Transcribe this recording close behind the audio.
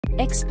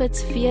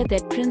Experts fear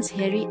that Prince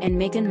Harry and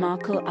Meghan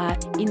Markle are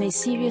in a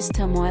serious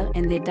turmoil,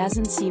 and there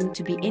doesn't seem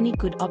to be any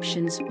good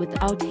options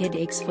without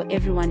headaches for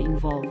everyone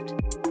involved.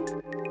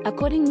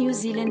 According to New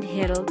Zealand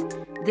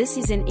Herald, this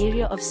is an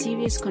area of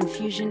serious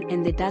confusion,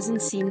 and there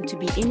doesn't seem to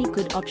be any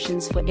good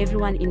options for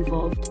everyone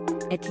involved,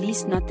 at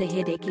least not the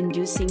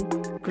headache-inducing,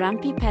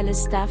 grumpy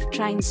palace staff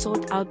trying to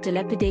sort out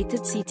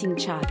dilapidated seating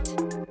chart.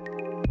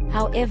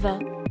 However,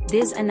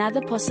 there's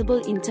another possible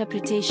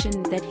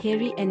interpretation that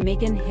Harry and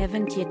Meghan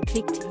haven't yet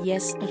clicked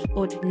yes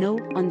or no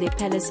on their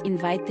palace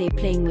invite. They're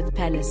playing with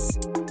palace,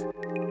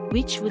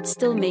 which would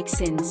still make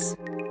sense.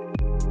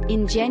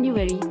 In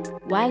January,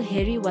 while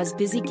Harry was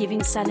busy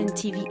giving sullen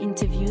TV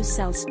interviews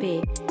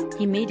Saray,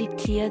 he made it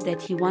clear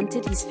that he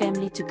wanted his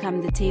family to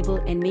come to the table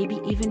and maybe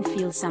even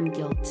feel some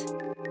guilt.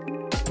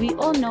 We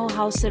all know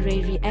how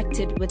Saray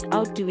reacted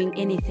without doing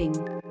anything.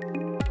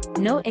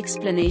 No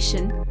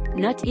explanation,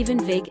 not even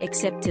vague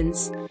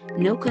acceptance,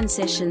 no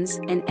concessions,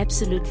 and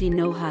absolutely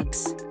no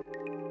hugs.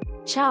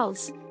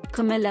 Charles,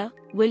 Camilla,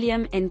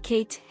 William and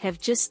Kate have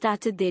just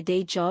started their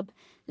day job,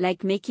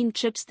 like making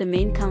trips to the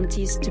main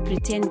counties to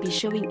pretend be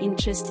showing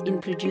interest in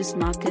produce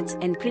markets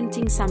and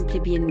printing some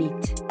plebeian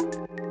meat.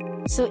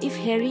 So if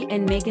Harry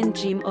and Meghan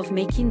dream of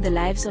making the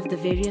lives of the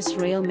various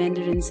royal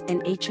mandarins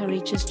and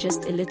HRHs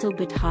just a little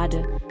bit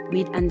harder,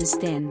 we'd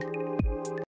understand.